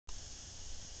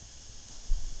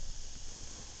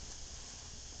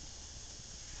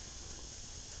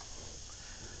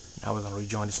Now we're going to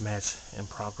rejoin this match in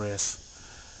progress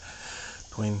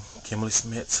between Kimberly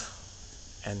Smits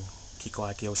and Keiko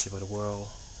Akiyoshi for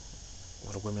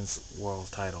the women's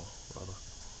world title. Brother.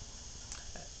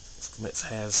 Smits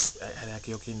had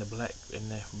Akiyoshi in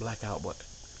the blackout, but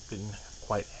didn't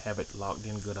quite have it locked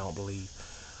in good, I don't believe.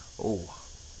 Oh,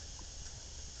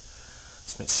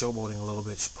 Smits showboating a little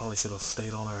bit. She probably should have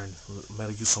stayed on her and let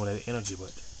her use some of that energy,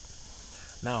 but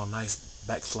now nice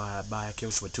backslide by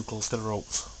Akiyoshi, but too close to the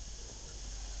ropes.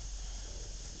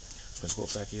 Smits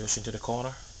whips Akiyoshi into the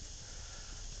corner.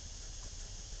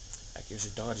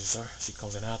 Akiyoshi dodges her. She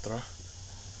comes in after her.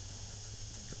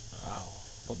 Wow,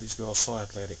 both these girls so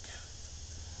athletic.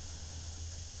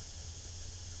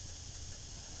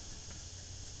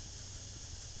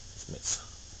 Smits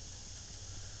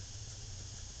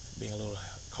being a little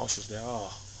cautious there.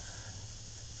 Oh.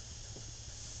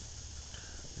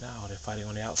 Now they're fighting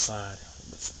on the outside.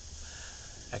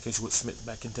 Akiyoshi with Smits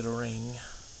back into the ring.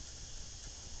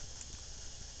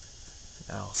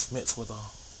 Now Smits with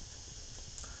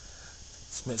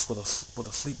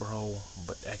a sleeper hold,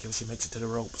 but Akiyoshi makes it to the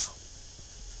ropes.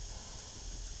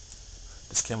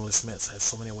 This Kimberly Smits has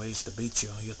so many ways to beat you.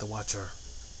 You have to watch her.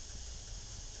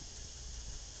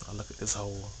 Now look at this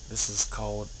hold. This is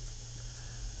called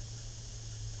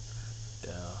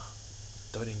the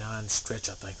 39 stretch,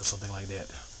 I think, or something like that.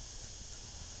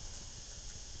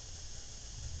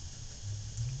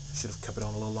 Should have kept it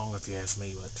on a little longer if you ask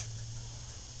me, but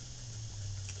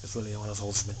it's really one of those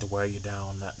holds meant to wear you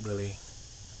down, not really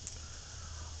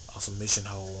a submission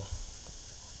hold.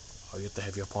 Or you have to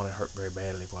have your opponent hurt very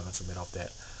badly if I can submit off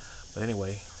that. But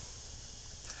anyway,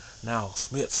 now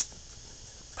Smits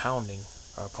pounding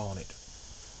her opponent.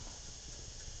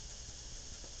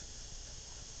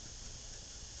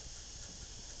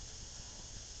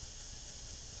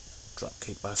 Drop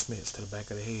kick by Smits to the back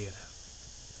of the head.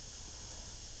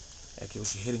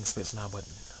 Akiyoshi hitting Smits now, but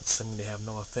seeming to have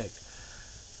no effect.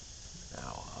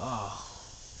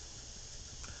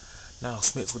 Now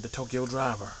Smits with the Tokyo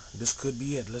driver. This could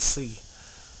be it. Let's see.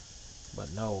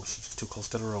 But no, she's too close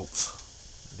to the ropes.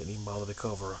 Didn't even bother to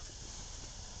cover her.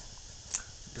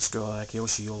 This girl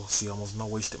Akiyoshi, you'll see almost no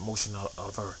wasted motion out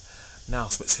of her. Now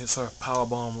Smits hits her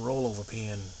powerbomb rollover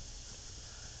pin.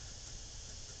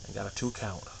 And got a 2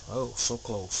 count. Oh, so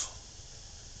close.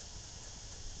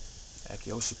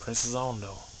 Akiyoshi presses on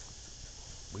though.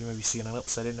 We may be seeing an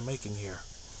upset in the making here.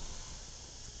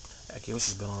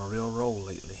 Akiyoshi's been on a real roll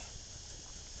lately.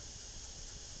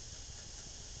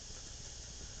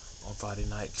 On Friday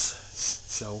night's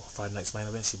show, Friday night's main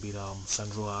event, she beat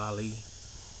Sandra Ali.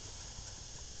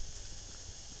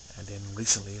 And then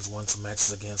recently has won some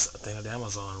matches against Athena the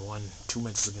Amazon. Won 2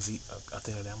 matches against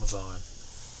Athena the Amazon.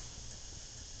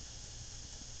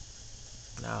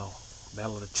 Now,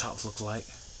 Battle of the Chops looks like.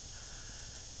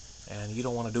 And you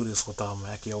don't want to do this with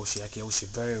Akiyoshi. Akiyoshi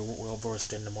very well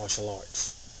versed in the martial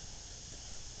arts.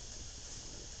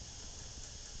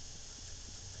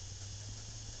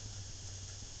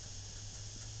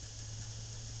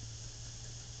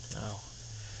 Now,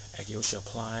 Akiyoshi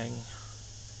applying.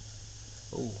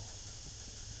 Ooh.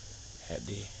 Had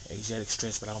the Asiatic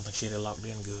stretch, but I don't think she had it locked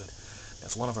in good.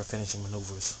 That's one of her finishing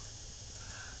maneuvers.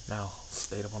 Now,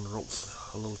 stayed up on the ropes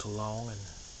a little too long, and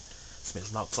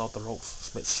Smits knocks off the ropes.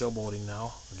 Smits showboating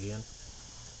now, again.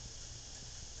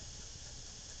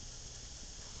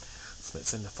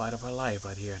 Smits in the fight of her life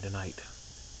right here tonight.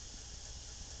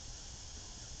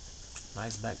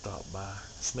 Nice backdrop by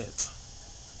Smits.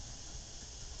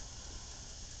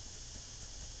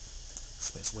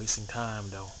 Smits wasting time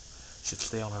though. Should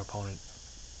stay on her opponent.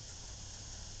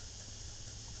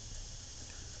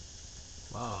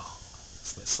 Wow,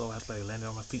 Smits so athletic, landed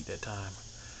on her feet that time.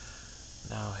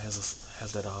 Now has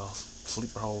that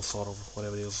sleeper hold sort of,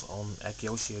 whatever it is, on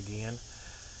Akiyoshi again,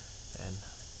 and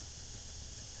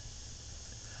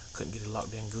couldn't get it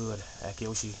locked in good.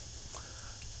 Akiyoshi,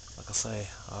 like I say,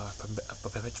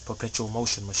 perpetual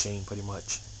motion machine pretty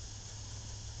much.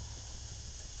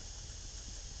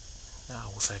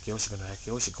 Now what's Akiyoshi going to do?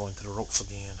 Akiyoshi going to the ropes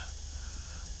again,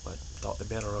 but thought the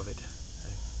better of it.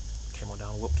 And came on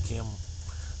down, whooped Kim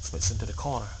Smits into the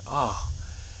corner.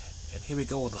 And here we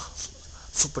go with a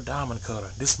super diamond cutter.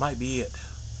 This might be it.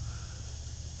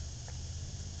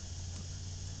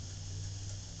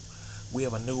 We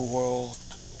have a new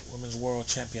women's world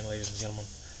champion, ladies and gentlemen.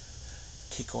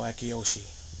 Keiko Akiyoshi,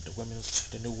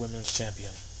 the new women's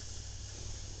champion.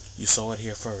 You saw it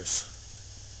here first.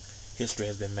 History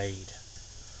has been made.